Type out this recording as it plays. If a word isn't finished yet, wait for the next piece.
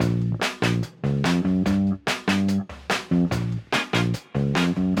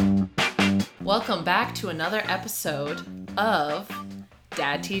Welcome back to another episode of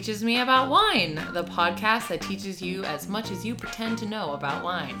Dad Teaches Me About Wine, the podcast that teaches you as much as you pretend to know about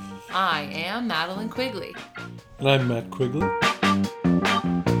wine. I am Madeline Quigley. And I'm Matt Quigley. All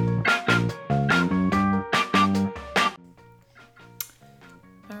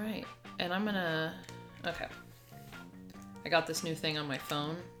right, and okay. I got this new thing on my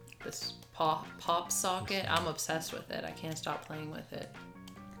phone, this pop socket. I'm obsessed with it. I can't stop playing with it.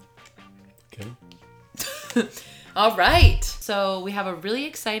 Okay. All right. So we have a really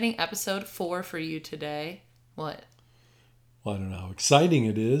exciting episode 4 for you today. What? Well, I don't know how exciting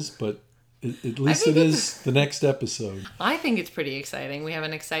it is, but at least it is the next episode. I think it's pretty exciting. We have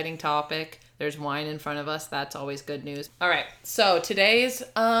an exciting topic. There's wine in front of us. That's always good news. All right. So today's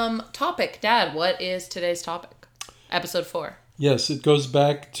topic. Dad, what is today's topic? Episode 4. Yes, it goes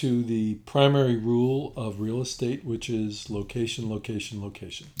back to the primary rule of real estate, which is location, location,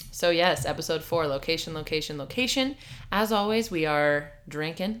 location. So yes, episode 4, location, location, location. As always, we are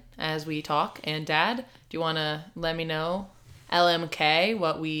drinking as we talk. And Dad, do you want to let me know, LMK,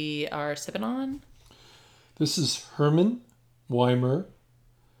 what we are sipping on? This is Hermann Weimer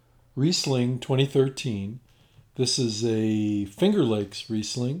Riesling 2013. This is a Finger Lakes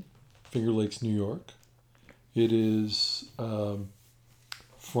Riesling, Finger Lakes, New York. It is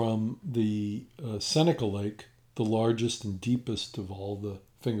from the Seneca Lake, the largest and deepest of all the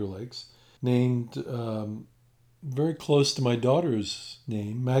Finger Lakes, named very close to my daughter's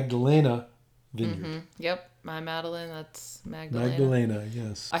name, Magdalena Vineyard. Mm-hmm. Yep, my Madeline, that's Magdalena. Magdalena,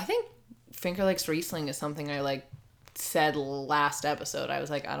 yes. I think Finger Lakes Riesling is something I said last episode. I was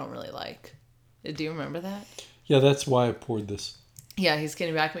like, I don't really like. Do you remember that? Yeah, that's why I poured this. Yeah, he's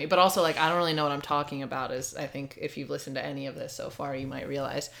getting back to me. But also, I don't really know what I'm talking about. I think if you've listened to any of this so far, you might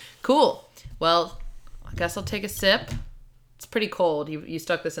realize. Cool. Well, I guess I'll take a sip. It's pretty cold. You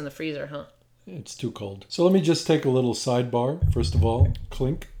stuck this in the freezer, huh? It's too cold. So let me just take a little sidebar. First of all,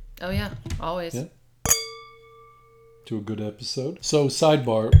 clink. Oh, yeah. Always. Yeah. To a good episode. So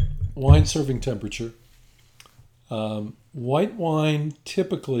sidebar, wine serving temperature. White wine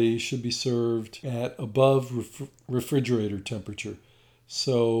typically should be served at above refrigerator temperature.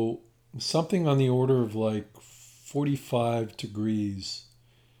 So something on the order of 45 degrees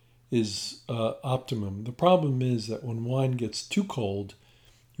is optimum. The problem is that when wine gets too cold,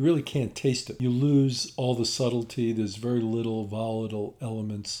 you really can't taste it. You lose all the subtlety. There's very little volatile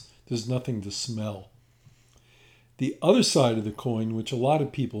elements. There's nothing to smell. The other side of the coin, which a lot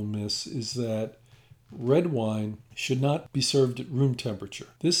of people miss, is that red wine should not be served at room temperature.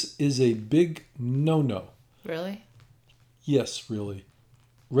 This is a big no-no. Really? Yes, really.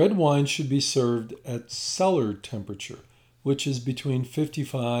 Red wine should be served at cellar temperature, which is between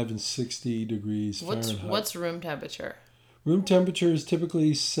 55 and 60 degrees Fahrenheit. What's room temperature? Room temperature is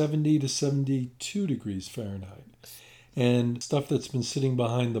typically 70 to 72 degrees Fahrenheit. And stuff that's been sitting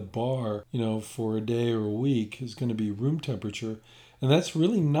behind the bar, for a day or a week is going to be room temperature. And that's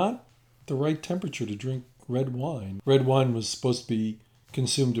really not the right temperature to drink red wine. Red wine was supposed to be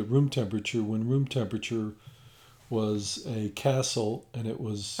consumed at room temperature when room temperature was a castle and it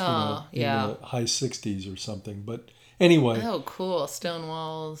was in the high 60s or something. But anyway. Oh, cool. Stone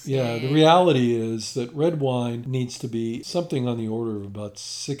walls. Yeah, the reality is that red wine needs to be something on the order of about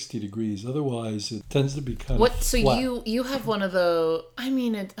 60 degrees. Otherwise, it tends to be kind of flat. So you have one of the,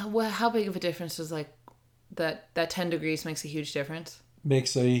 how big of a difference is that 10 degrees makes a huge difference?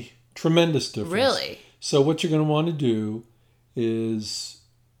 Makes a tremendous difference. Really? So what you're going to want to do is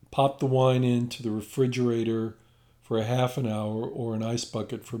pop the wine into the refrigerator for a half an hour or an ice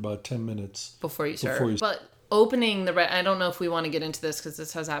bucket for about 10 minutes. Before you serve. But opening the red, I don't know if we want to get into this because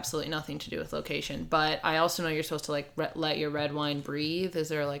this has absolutely nothing to do with location, but I also know you're supposed to let your red wine breathe. Is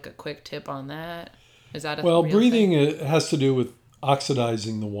there a quick tip on that? Is that a real breathing thing? Has to do with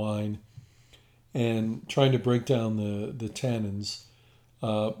oxidizing the wine and trying to break down the tannins.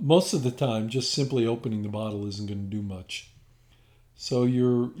 Most of the time, just simply opening the bottle isn't going to do much. So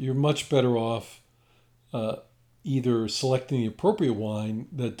you're much better off either selecting the appropriate wine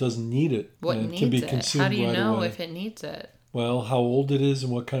that doesn't need it and can be consumed right away. How do you know if it needs it? Well, how old it is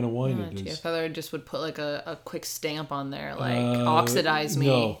and what kind of wine it is. I thought I just would put a quick stamp on there, oxidize me.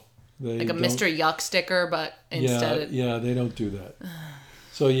 No, a Mr. Yuck sticker, but instead they don't do that.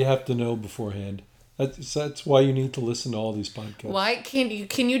 So you have to know beforehand. That's why you need to listen to all these podcasts. Why can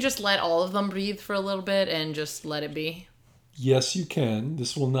you just let all of them breathe for a little bit and just let it be? Yes, you can.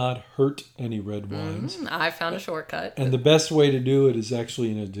 This will not hurt any red wines. I found a shortcut. And the best way to do it is actually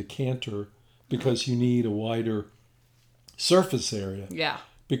in a decanter because you need a wider surface area. Yeah.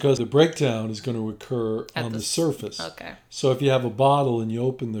 Because the breakdown is going to occur on the surface. Okay. So if you have a bottle and you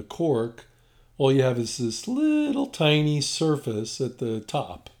open the cork all you have is this little tiny surface at the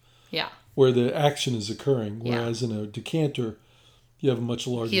top Yeah. where the action is occurring. Yeah. Whereas in a decanter, you have a much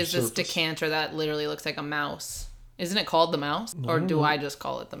larger He has surface. this decanter that literally looks like a mouse. Isn't it called the mouse? Or do I just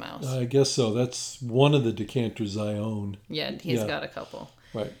call it the mouse? I guess so. That's one of the decanters I own. Yeah, he's got a couple.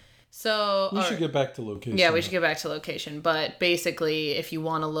 Right. So We should get back to location. Yeah, we should get back to location. But basically, if you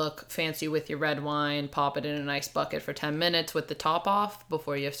want to look fancy with your red wine, pop it in a nice bucket for 10 minutes with the top off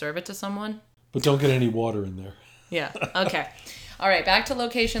before you serve it to someone. But don't get any water in there. Yeah. Okay. All right. Back to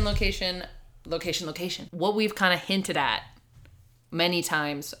location. What we've kind of hinted at many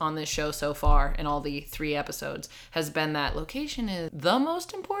times on this show so far in all the 3 episodes has been that location is the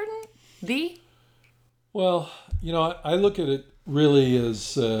most important. Well, I look at it really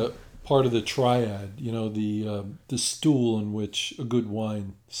as part of the triad, the stool in which a good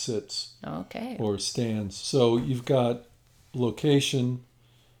wine sits. Okay. Or stands. So you've got location,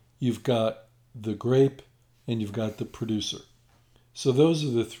 you've got the grape, and you've got the producer. So those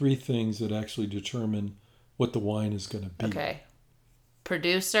are the 3 things that actually determine what the wine is going to be. Okay.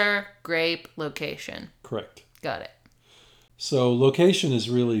 Producer, grape, location. Correct. Got it. So location is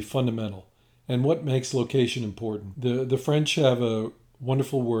really fundamental. And what makes location important? The French have a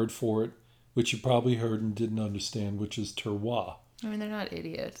wonderful word for it, which you probably heard and didn't understand, which is terroir. I mean, they're not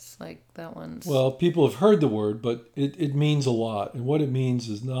idiots. Like, that one's... Well, people have heard the word, but it means a lot. And what it means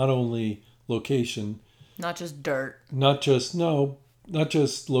is not only location... Not just dirt. Not just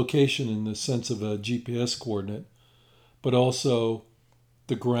location in the sense of a GPS coordinate, but also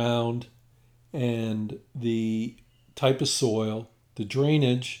the ground and the type of soil, the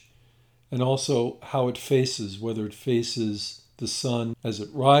drainage, and also how it faces, whether it faces the sun as it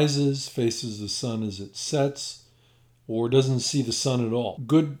rises, faces the sun as it sets, or doesn't see the sun at all.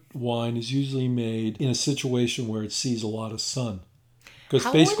 Good wine is usually made in a situation where it sees a lot of sun.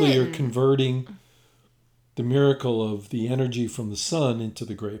 Because basically you're converting the miracle of the energy from the sun into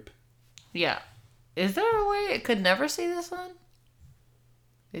the grape. Yeah. Is there a way it could never see the sun?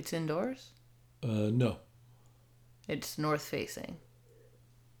 It's indoors? No. It's north facing.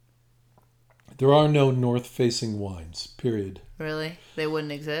 There are no north-facing wines, period. Really? They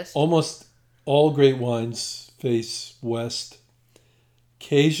wouldn't exist? Almost all great wines face west.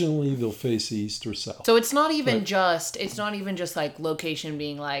 Occasionally they'll face east or south. So it's not even just like location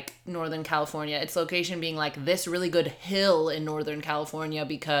being like Northern California. It's location being like this really good hill in Northern California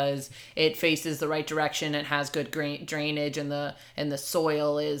because it faces the right direction, it has good drainage, and the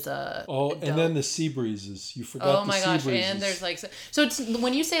soil is and then the sea breezes. You forgot the sea breezes. Oh my gosh, and there's like so it's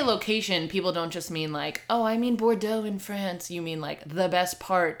when you say location, people don't just mean like, "Oh, I mean Bordeaux in France." You mean like the best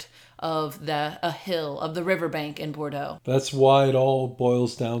part of a hill of the riverbank in Bordeaux. That's why it all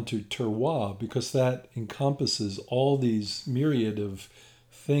boils down to terroir, because that encompasses all these myriad of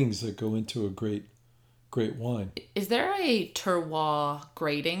things that go into a great wine. Is there a terroir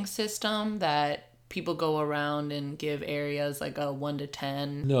grading system that people go around and give areas like a 1 to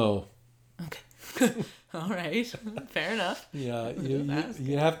 10? No. Okay. All right. Fair enough. Yeah,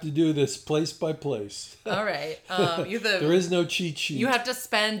 you have to do this place by place. All right. There is no cheat sheet. You have to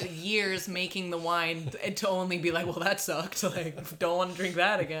spend years making the wine to only be like, well, that sucked. Like, don't want to drink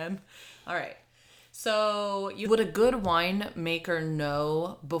that again. All right. So would a good winemaker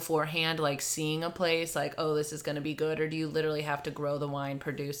know beforehand, like seeing a place, like, oh, this is going to be good? Or do you literally have to grow the wine,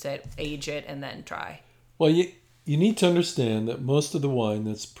 produce it, age it, and then try? Well, you need to understand that most of the wine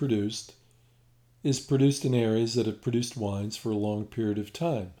that's produced is produced in areas that have produced wines for a long period of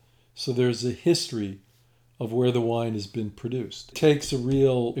time. So there's a history of where the wine has been produced. It takes a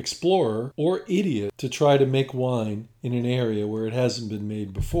real explorer or idiot to try to make wine in an area where it hasn't been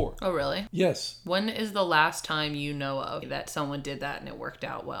made before. Oh, really? Yes. When is the last time you know of that someone did that and it worked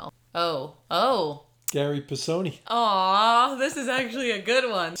out well? Oh. Gary Pisoni. Aw, this is actually a good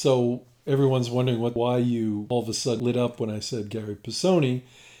one. So everyone's wondering why you all of a sudden lit up when I said Gary Pisoni.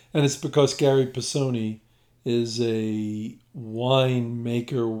 And it's because Gary Pisoni is a wine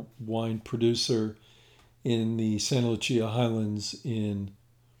maker, wine producer in the Santa Lucia Highlands in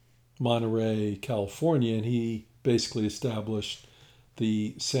Monterey, California. And he basically established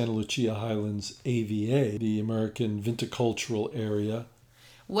the Santa Lucia Highlands AVA, the American Viticultural Area.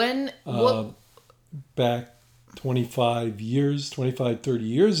 Back 30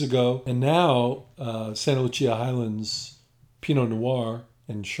 years ago. And now Santa Lucia Highlands Pinot Noir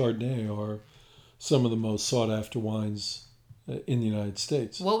and Chardonnay are some of the most sought-after wines in the United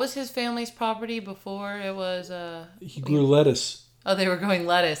States. What was his family's property before it was? He grew lettuce. Oh, they were growing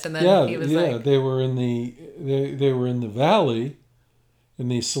lettuce, and then he was like... they were in the valley, in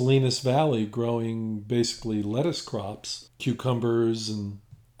the Salinas Valley, growing basically lettuce crops, cucumbers and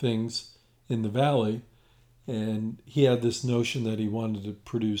things in the valley. And he had this notion that he wanted to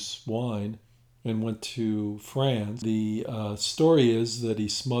produce wine and went to France. The story is that he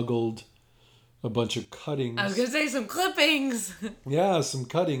smuggled a bunch of cuttings. I was going to say some clippings. Yeah, some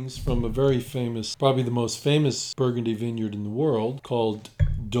cuttings from a very famous, probably the most famous Burgundy vineyard in the world, called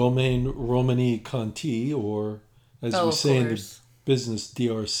Domaine Romani Conti, or as we say in the business,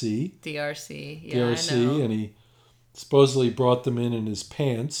 DRC. DRC, yeah, DRC, I know. and he supposedly brought them in his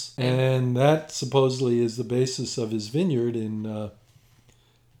pants, and that supposedly is the basis of his vineyard in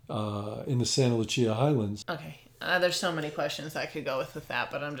the Santa Lucia Highlands. Okay. There's so many questions I could go with that,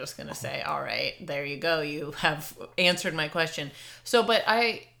 but I'm just going to say, all right, there you go. You have answered my question. So, but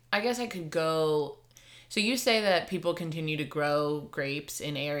I guess I could go. So you say that people continue to grow grapes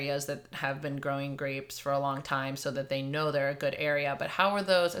in areas that have been growing grapes for a long time so that they know they're a good area. But how are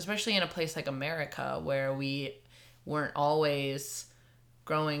those, especially in a place like America where we weren't always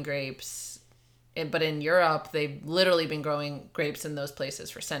growing grapes, but in Europe, they've literally been growing grapes in those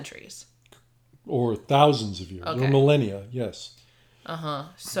places for centuries. Or thousands of years, Okay. or millennia, yes.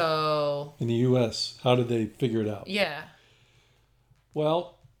 So... In the U.S., how did they figure it out? Yeah.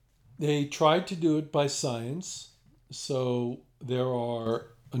 Well, they tried to do it by science. So there are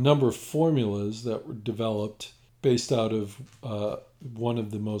a number of formulas that were developed based out of one of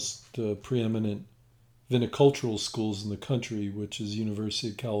the most preeminent vinicultural schools in the country, which is University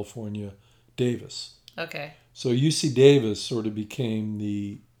of California, Davis. Okay. So UC Davis sort of became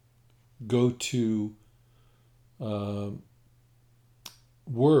the go-to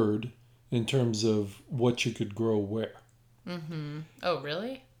word in terms of what you could grow where. Mm-hmm. Oh,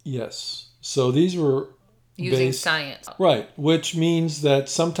 really? Yes. So these were using science. Right, which means that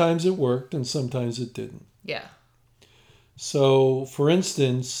sometimes it worked and sometimes it didn't. Yeah. So, for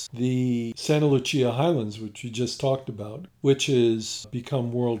instance, the Santa Lucia Highlands, which we just talked about, which has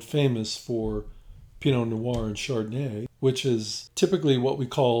become world famous for Pinot Noir and Chardonnay, which is typically what we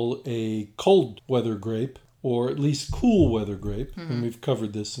call a cold weather grape, or at least cool weather grape. Mm-hmm. And we've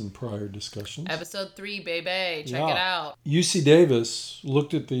covered this in prior discussions. Episode 3, baby. Check it out. UC Davis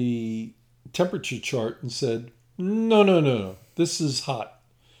looked at the temperature chart and said, no. This is hot.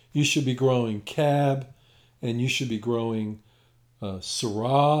 You should be growing Cab, and you should be growing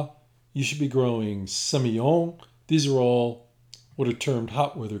Syrah. You should be growing Semillon. These are all what are termed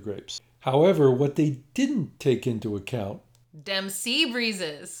hot weather grapes. However, what they didn't take into account... Dem sea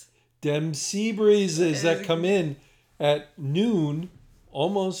breezes. Dem sea breezes that come in at noon,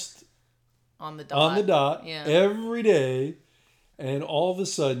 almost on the dot, yeah. Every day. And all of a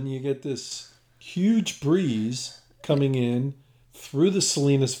sudden you get this huge breeze coming in through the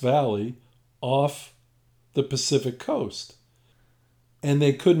Salinas Valley off the Pacific coast. And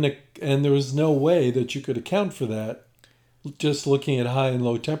there was no way that you could account for that just looking at high and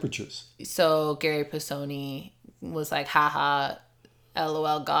low temperatures. So Gary Pisoni was like, haha,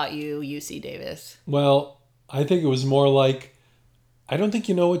 LOL, got you, UC Davis. Well, I think it was more like, I don't think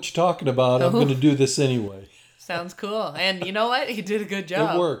you know what you're talking about. I'm going to do this anyway. Sounds cool. And you know what? He did a good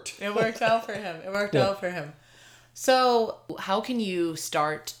job. It worked. It worked out for him. Out for him. So how can you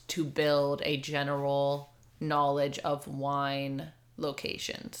start to build a general knowledge of wine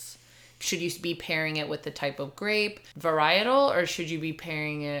locations? Should you be pairing it with the type of grape, varietal, or should you be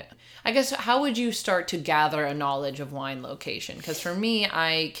pairing it... I guess, how would you start to gather a knowledge of wine location? Because for me,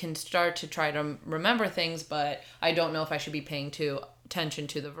 I can start to try to remember things, but I don't know if I should be paying attention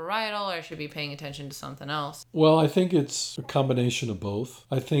to the varietal or I should be paying attention to something else. Well, I think it's a combination of both.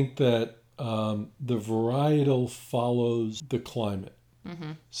 I think that the varietal follows the climate.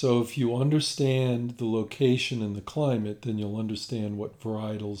 Mm-hmm. So if you understand the location and the climate, then you'll understand what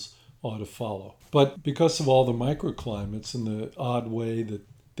varietals ought to follow. But because of all the microclimates and the odd way that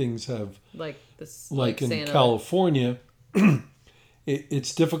things have, like in Santa... California,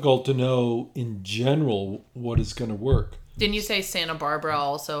 it's difficult to know in general what is going to work. Didn't you say Santa Barbara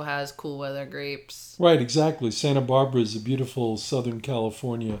also has cool weather grapes? Right, exactly. Santa Barbara is a beautiful Southern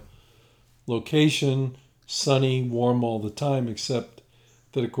California location, sunny, warm all the time, except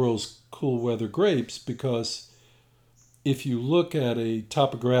that it grows cool weather grapes because if you look at a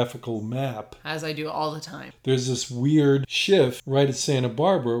topographical map, as I do all the time, there's this weird shift right at Santa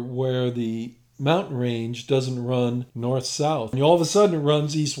Barbara where the mountain range doesn't run north-south. And all of a sudden it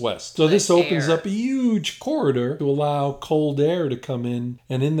runs east-west. So this opens up a huge corridor to allow cold air to come in.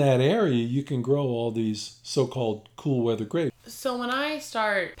 And in that area, you can grow all these so-called cool weather grapes. So when I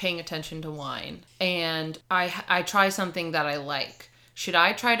start paying attention to wine and I try something that I like, should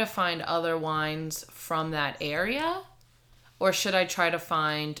I try to find other wines from that area? Or should I try to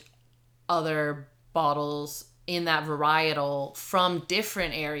find other bottles in that varietal from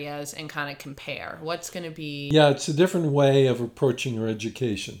different areas and kind of compare? What's going to be... Yeah, it's a different way of approaching your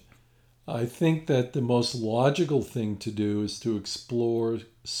education. I think that the most logical thing to do is to explore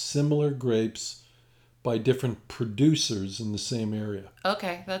similar grapes by different producers in the same area.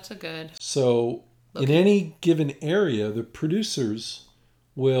 Okay, that's a good... So in any given area, the producers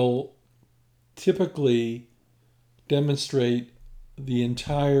will typically demonstrate the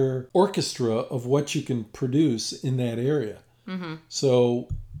entire orchestra of what you can produce in that area. Mm-hmm. So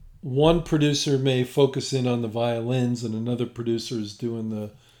one producer may focus in on the violins and another producer is doing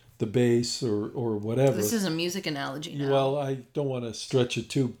the bass or whatever. This is a music analogy now. Well, I don't want to stretch it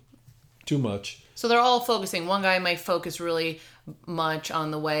too much. So they're all focusing. One guy might focus really much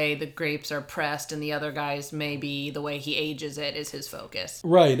on the way the grapes are pressed, and the other guy's maybe the way he ages it is his focus.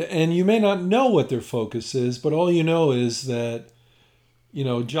 Right, and you may not know what their focus is, but all you know is that,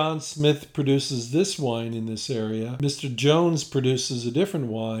 John Smith produces this wine in this area. Mr. Jones produces a different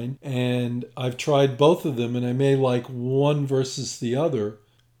wine, and I've tried both of them, and I may like one versus the other.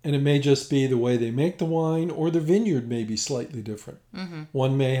 And it may just be the way they make the wine, or the vineyard may be slightly different. Mm-hmm.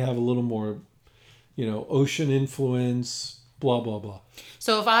 One may have a little more, ocean influence, blah, blah, blah.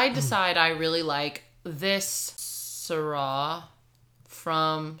 So if I decide I really like this Syrah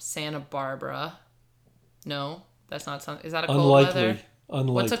from Santa Barbara, no, that's not something. Is that a cold weather?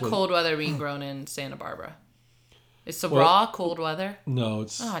 Unlikely. What's a cold weather being grown in Santa Barbara? Is Syrah cold weather? No,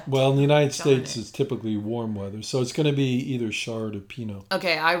 it's... in the United States, it's typically warm weather. So it's going to be either Chard or Pinot.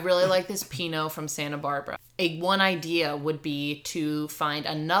 Okay, I really like this Pinot from Santa Barbara. One idea would be to find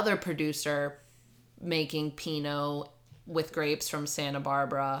another producer making Pinot with grapes from Santa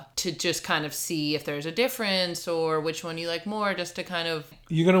Barbara to just kind of see if there's a difference or which one you like more, just to kind of...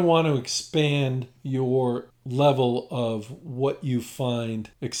 You're going to want to expand your level of what you find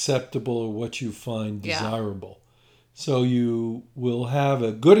acceptable or what you find desirable. So you will have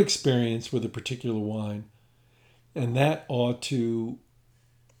a good experience with a particular wine, and that ought to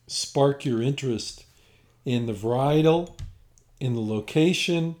spark your interest in the varietal, in the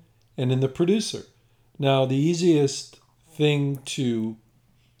location, and in the producer. Now, the easiest thing to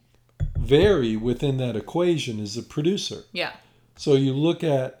vary within that equation is the producer. Yeah. So you look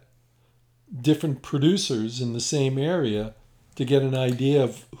at different producers in the same area to get an idea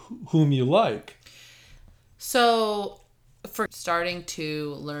of whom you like. So, for starting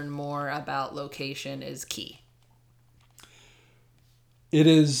to learn more about location is key. It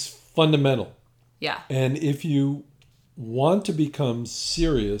is fundamental. Yeah. And if you want to become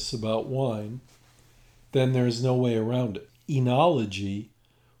serious about wine, then there's no way around it. Enology,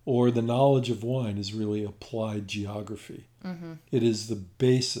 or the knowledge of wine, is really applied geography. Mm-hmm. It is the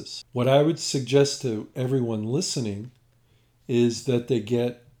basis. What I would suggest to everyone listening is that they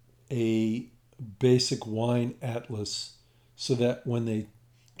get a basic wine atlas so that when they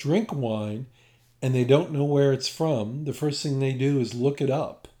drink wine and they don't know where it's from, the first thing they do is look it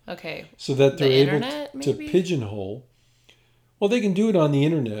up. Okay. So that they're able internet, to pigeonhole. Well, they can do it on the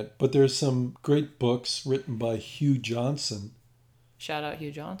internet, but there's some great books written by Hugh Johnson. Shout out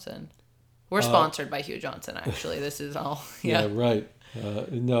Hugh Johnson. We're sponsored by Hugh Johnson, actually. This is all... Yeah, right.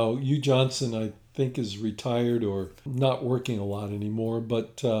 No, Hugh Johnson, I think, is retired or not working a lot anymore,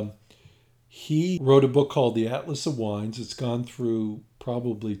 but... he wrote a book called The Atlas of Wines. It's gone through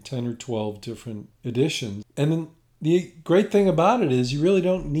probably 10 or 12 different editions. And then the great thing about it is you really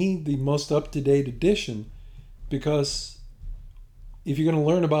don't need the most up-to-date edition, because if you're going to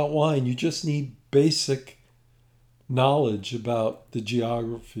learn about wine, you just need basic knowledge about the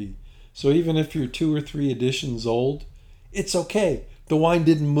geography. So even if you're 2 or 3 editions old, it's okay. The wine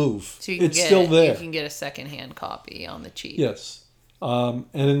didn't move. So it's still there. You can get a secondhand copy on the cheap. Yes. And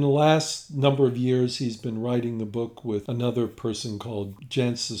in the last number of years, he's been writing the book with another person called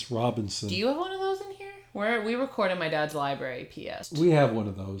Jancis Robinson. Do you have one of those in here? We record in my dad's library, P.S. We have one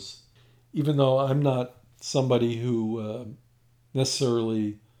of those. Even though I'm not somebody who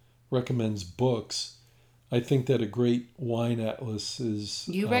necessarily recommends books, I think that a great wine atlas is...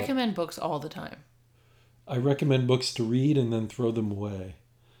 You recommend books all the time. I recommend books to read and then throw them away.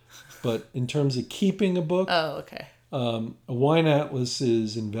 But in terms of keeping a book... Oh, okay. A wine atlas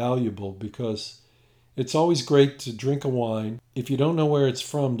is invaluable because it's always great to drink a wine, if you don't know where it's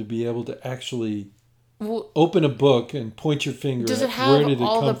from, to be able to actually open a book and point your finger Does at it where did it have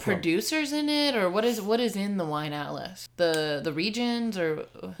all come the from. producers in it, or what is in the wine atlas? The regions, or...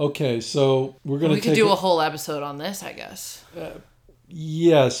 Okay, so we're going to We could do a whole episode on this, I guess.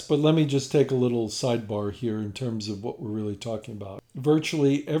 Yes, but let me just take a little sidebar here in terms of what we're really talking about.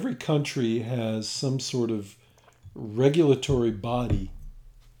 Virtually every country has some sort of regulatory body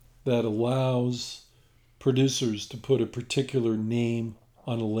that allows producers to put a particular name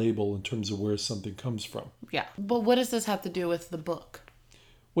on a label in terms of where something comes from. Yeah. But what does this have to do with the book?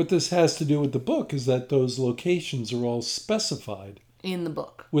 What this has to do with the book is that those locations are all specified In the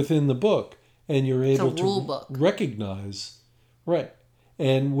book. within the book, and you're able It's a rule to book. recognize, right.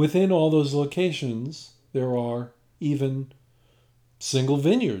 And within all those locations, there are even single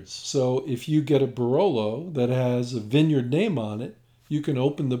vineyards. So if you get a Barolo that has a vineyard name on it, you can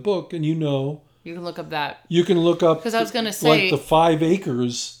open the book and You can look up that. you can look up 'Cause I was gonna say- like the 5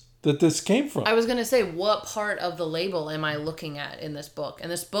 acres that this came from. I was going to say, what part of the label am I looking at in this book?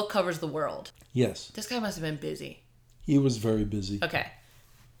 And this book covers the world. Yes, This guy must have been busy. he was very busy. Okay.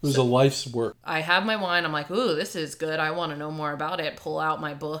 It was a life's work. I have my wine. I'm like, ooh, this is good. I want to know more about it. Pull out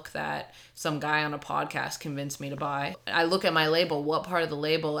my book that some guy on a podcast convinced me to buy. I look at my label. What part of the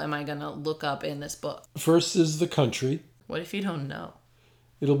label am I going to look up in this book? First is the country. What if you don't know?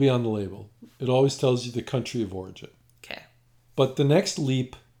 It'll be on the label. It always tells you the country of origin. Okay. But the next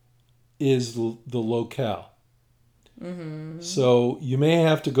leap is the locale. Mm-hmm. So you may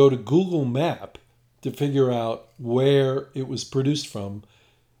have to go to Google Map to figure out where it was produced from.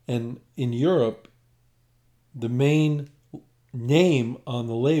 And in Europe, the main name on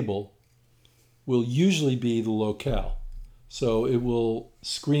the label will usually be the locale. So it will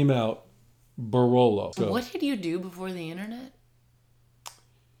scream out Barolo. So What did you do before the internet?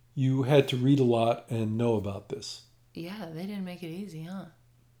 you had to read a lot and know about this. Yeah, they didn't make it easy, huh?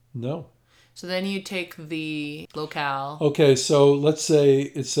 No. So then you take the locale. Okay, so let's say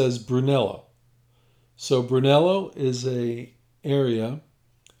it says Brunello. So Brunello is a area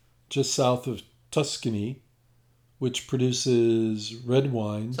just south of Tuscany, which produces red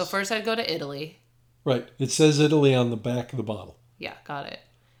wines. So first I'd go to Italy. Right. It says Italy on the back of the bottle. Yeah, got it.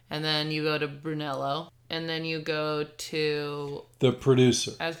 And then you go to Brunello. And then you go to, The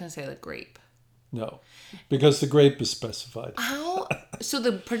producer. I was going to say the grape. No. Because the grape is specified. How? So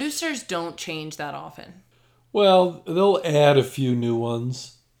the producers don't change that often. Well, they'll add a few new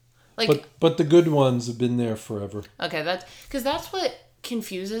ones. Like, But the good ones have been there forever. okay, that's what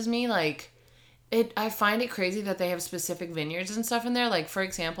confuses me. Like, I find it crazy that they have specific vineyards and stuff in there. Like, for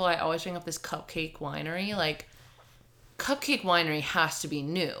example, I always bring up this Cupcake Winery. Like, Cupcake Winery has to be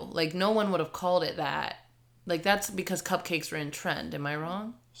new. Like, no one would have called it that. Like, that's because cupcakes were in trend. Am I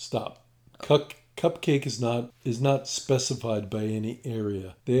wrong? Stop. Cupcake is not specified by any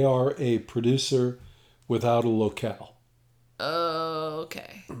area. They are a producer without a locale.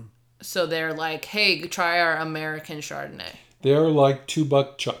 Okay. So they're like, hey, try our American Chardonnay. They're like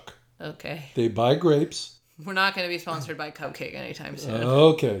 $2 Chuck. Okay. They buy grapes. We're not going to be sponsored by Cupcake anytime soon.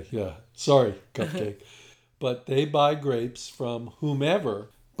 Okay, yeah. Sorry, Cupcake. But they buy grapes from whomever,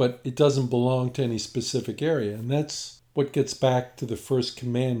 but it doesn't belong to any specific area. And that's what gets back to the first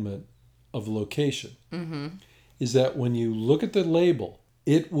commandment of location. Mm-hmm. Is that when you look at the label,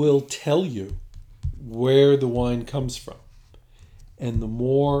 it will tell you where the wine comes from. And the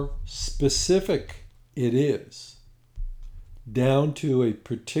more specific it is, down to a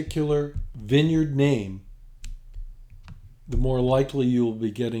particular vineyard name, the more likely you will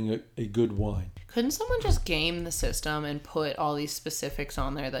be getting a good wine. Couldn't someone just game the system and put all these specifics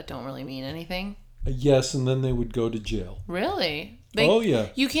on there that don't really mean anything? Yes, and then they would go to jail. Really? Oh, yeah.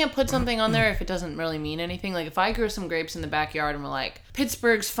 You can't put something on there if it doesn't really mean anything. Like, if I grew some grapes in the backyard and we're like,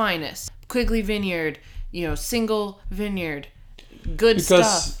 Pittsburgh's finest, Quigley Vineyard, single vineyard, good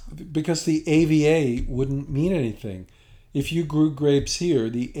stuff. Because the AVA wouldn't mean anything. If you grew grapes here,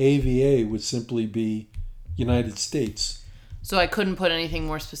 the AVA would simply be United States. So I couldn't put anything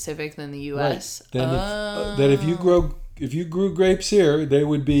more specific than the U.S.? Right. Then if you grew grapes here, they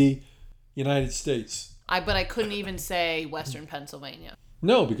would be United States. But I couldn't even say Western Pennsylvania.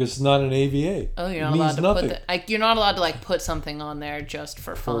 No, because it's not an AVA. Oh, you're It not means allowed to nothing. put you're not allowed to put something on there just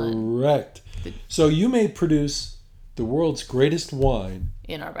for fun. Correct. So you may produce the world's greatest wine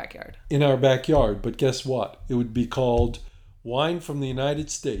In our backyard. in our backyard, but guess what? It would be called wine from the United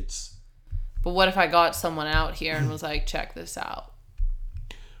States. But what if I got someone out here and was like, check this out?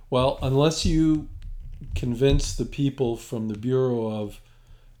 Well, unless you convince the people from the Bureau of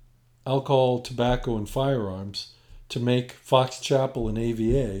Alcohol, Tobacco, and Firearms to make Fox Chapel an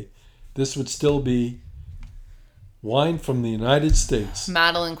AVA, this would still be wine from the United States.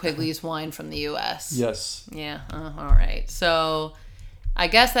 Madeline Quigley's wine from the U.S. Yes. Yeah, all right. So I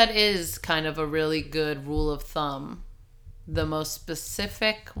guess that is kind of a really good rule of thumb. The most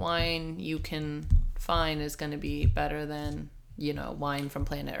specific wine you can find is going to be better than, wine from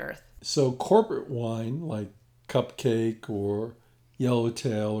planet Earth. So corporate wine like Cupcake or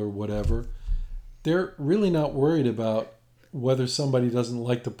Yellowtail or whatever, they're really not worried about whether somebody doesn't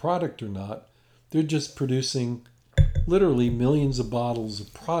like the product or not. They're just producing literally millions of bottles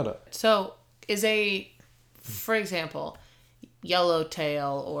of product. So is for example,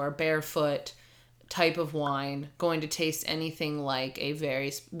 Yellowtail or Barefoot type of wine going to taste anything like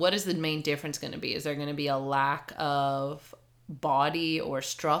what is the main difference going to be? Is there going to be a lack of body or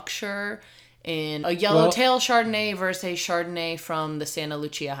structure in a Yellowtail Chardonnay versus a Chardonnay from the Santa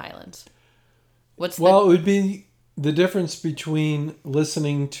Lucia Highlands? It would be the difference between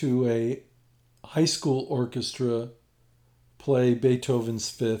listening to a high school orchestra play Beethoven's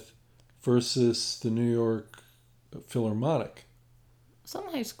Fifth versus the New York Philharmonic. Some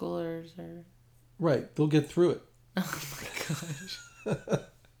high schoolers are... Right, they'll get through it. Oh my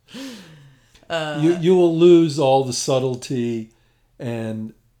gosh. You will lose all the subtlety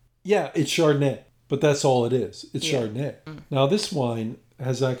and... Yeah, it's Chardonnay, but that's all it is. It's Chardonnay. Now, this wine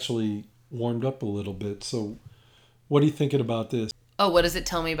has actually warmed up a little bit, so what are you thinking about this? Oh, what does it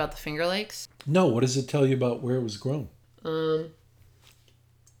tell me about the Finger Lakes? No, what does it tell you about where it was grown?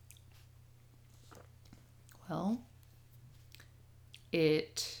 Well,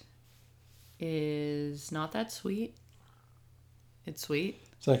 it is not that sweet. It's sweet.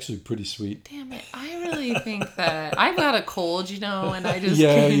 It's actually pretty sweet. Damn it. I really think that... I've got a cold, and I just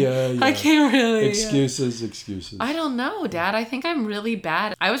yeah. I can't really... Excuses. I don't know, Dad. I think I'm really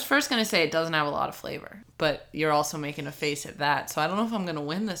bad. I was first going to say it doesn't have a lot of flavor, but you're also making a face at that, so I don't know if I'm going to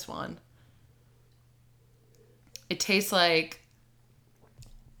win this one. It tastes like...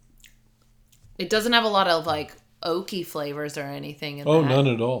 It doesn't have a lot of, oaky flavors or anything in that. None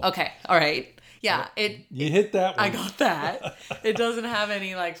at all. Okay, all right. Yeah, you hit that one. I got that. It doesn't have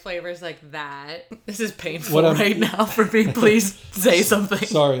any flavors like that. This is painful right now for me. Please say something.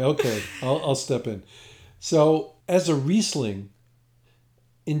 Sorry. Okay, I'll step in. So, as a Riesling,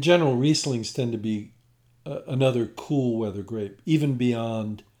 in general, Rieslings tend to be another cool weather grape, even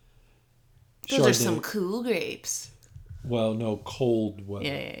beyond. Those Chardonnay. are some cool grapes. Well, no, cold weather.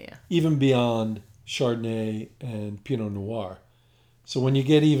 Yeah. Even beyond Chardonnay and Pinot Noir. So when you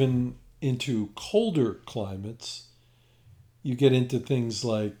get even into colder climates, you get into things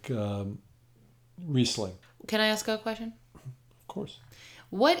like Riesling. Can I ask a question? Of course.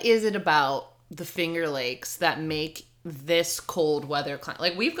 What is it about the Finger Lakes that make this cold weather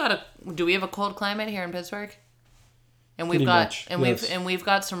climate? Do we have a cold climate here in Pittsburgh? And we've we've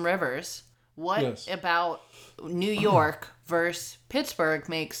got some rivers. What about New York versus Pittsburgh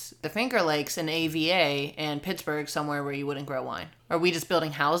makes the Finger Lakes an AVA and Pittsburgh somewhere where you wouldn't grow wine? Are we just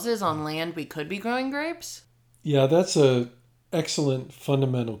building houses on land we could be growing grapes? Yeah, that's a excellent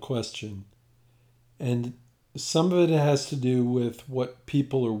fundamental question. And some of it has to do with what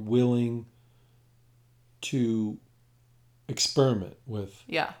people are willing to experiment with.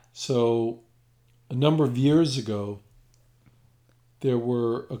 Yeah. So a number of years ago, there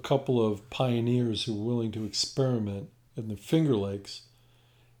were a couple of pioneers who were willing to experiment in the Finger Lakes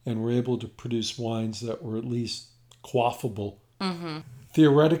and were able to produce wines that were at least quaffable. Mm-hmm.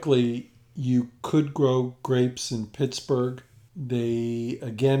 Theoretically, you could grow grapes in Pittsburgh. They,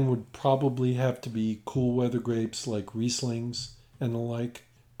 again, would probably have to be cool weather grapes like Rieslings and the like.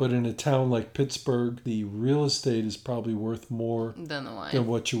 But in a town like Pittsburgh, the real estate is probably worth more than the wine. Than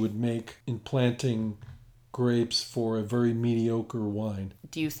what you would make in planting grapes for a very mediocre wine.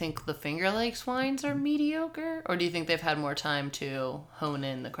 Do you think the Finger Lakes wines are mediocre? Or do you think they've had more time to hone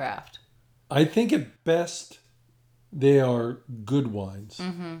in the craft? I think at best they are good wines.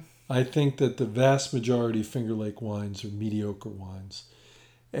 Mm-hmm. I think that the vast majority of Finger Lake wines are mediocre wines.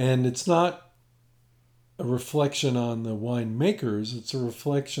 And it's not a reflection on the winemakers, it's a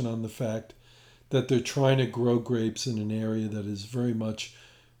reflection on the fact that they're trying to grow grapes in an area that is very much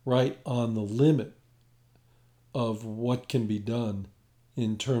right on the limit of what can be done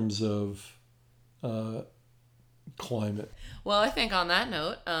in terms of climate. Well, I think on that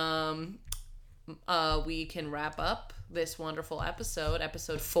note, we can wrap up this wonderful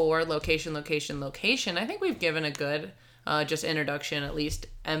episode 4, location. I think we've given a good just introduction, at least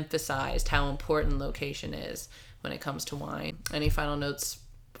emphasized how important location is when it comes to wine. Any final notes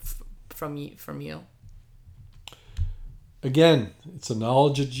from you? Again, it's a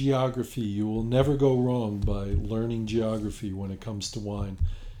knowledge of geography. You will never go wrong by learning geography when it comes to wine.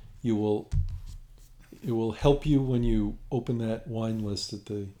 It will help you when you open that wine list at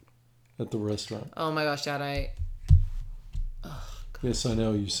the restaurant. Oh my gosh, Dad, Yes, I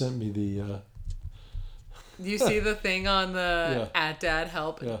know. You sent me You see the thing on the Yeah. at Dad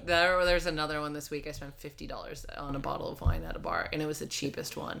Help? Yeah. There's another one this week. I spent $50 on a bottle of wine at a bar, and it was the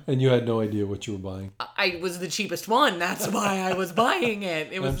cheapest one. And you had no idea what you were buying. I was the cheapest one. That's why I was buying it.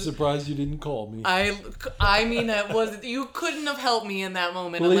 It I'm was. surprised you didn't call me. I mean, it was. You couldn't have helped me in that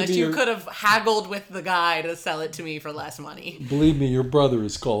moment Believe unless me, you you're- could have haggled with the guy to sell it to me for less money. Believe me, your brother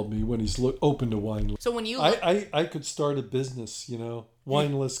has called me when he's open to wine. So when you I could start a business,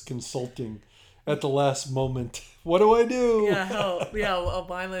 wineless consulting at the last moment. What do I do? a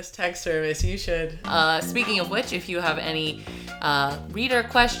mindless text service. You should. Speaking of which, if you have any reader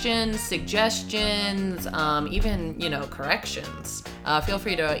questions, suggestions, even corrections, feel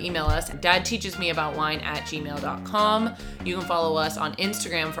free to email us at dadteachesmeaboutwine@gmail.com. You can follow us on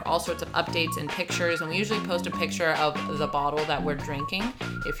Instagram for all sorts of updates and pictures, and we usually post a picture of the bottle that we're drinking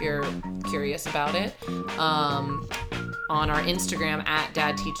if you're curious about it. On our Instagram at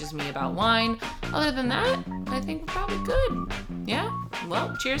Dad Teaches Me About Wine. Other than that, I think we're probably good. Yeah?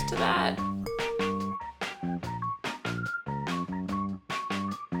 Well, cheers to that.